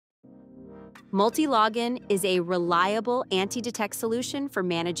Multilogin is a reliable anti-detect solution for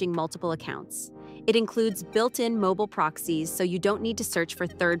managing multiple accounts. It includes built-in mobile proxies, so you don't need to search for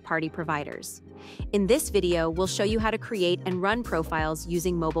third-party providers. In this video, we'll show you how to create and run profiles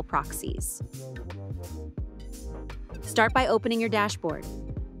using mobile proxies. Start by opening your dashboard.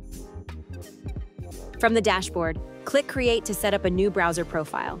 From the dashboard, click Create to set up a new browser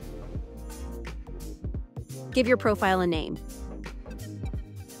profile. Give your profile a name.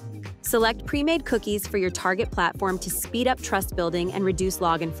 Select pre-made cookies for your target platform to speed up trust building and reduce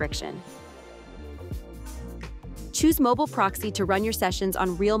login friction. Choose Mobile Proxy to run your sessions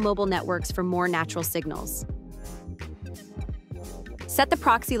on real mobile networks for more natural signals. Set the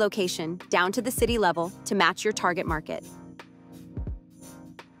proxy location down to the city level to match your target market.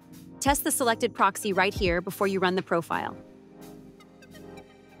 Test the selected proxy right here before you run the profile.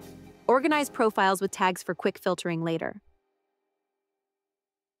 Organize profiles with tags for quick filtering later.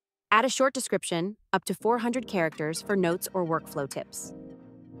 Add a short description, up to 400 characters, for notes or workflow tips.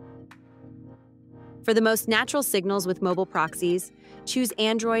 For the most natural signals with mobile proxies, choose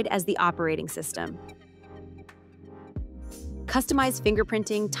Android as the operating system. Customize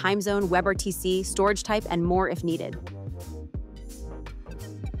fingerprinting, time zone, WebRTC, storage type, and more if needed.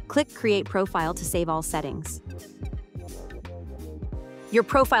 Click Create Profile to save all settings. Your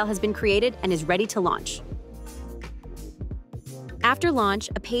profile has been created and is ready to launch. After launch,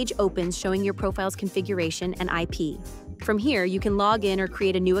 a page opens showing your profile's configuration and IP. From here, you can log in or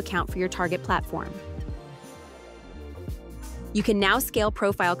create a new account for your target platform. You can now scale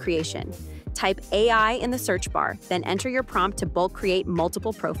profile creation. Type AI in the search bar, then enter your prompt to bulk create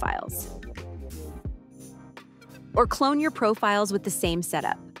multiple profiles. Or clone your profiles with the same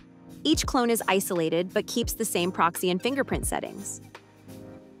setup. Each clone is isolated but keeps the same proxy and fingerprint settings.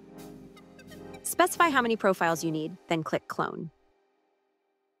 Specify how many profiles you need, then click Clone.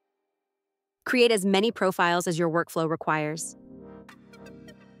 Create as many profiles as your workflow requires.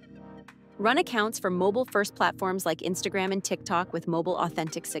 Run accounts for mobile-first platforms like Instagram and TikTok with mobile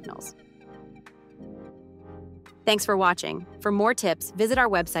authentic signals. Thanks for watching. For more tips, visit our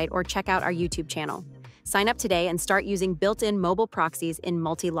website or check out our YouTube channel. Sign up today and start using built-in mobile proxies in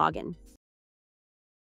Multilogin.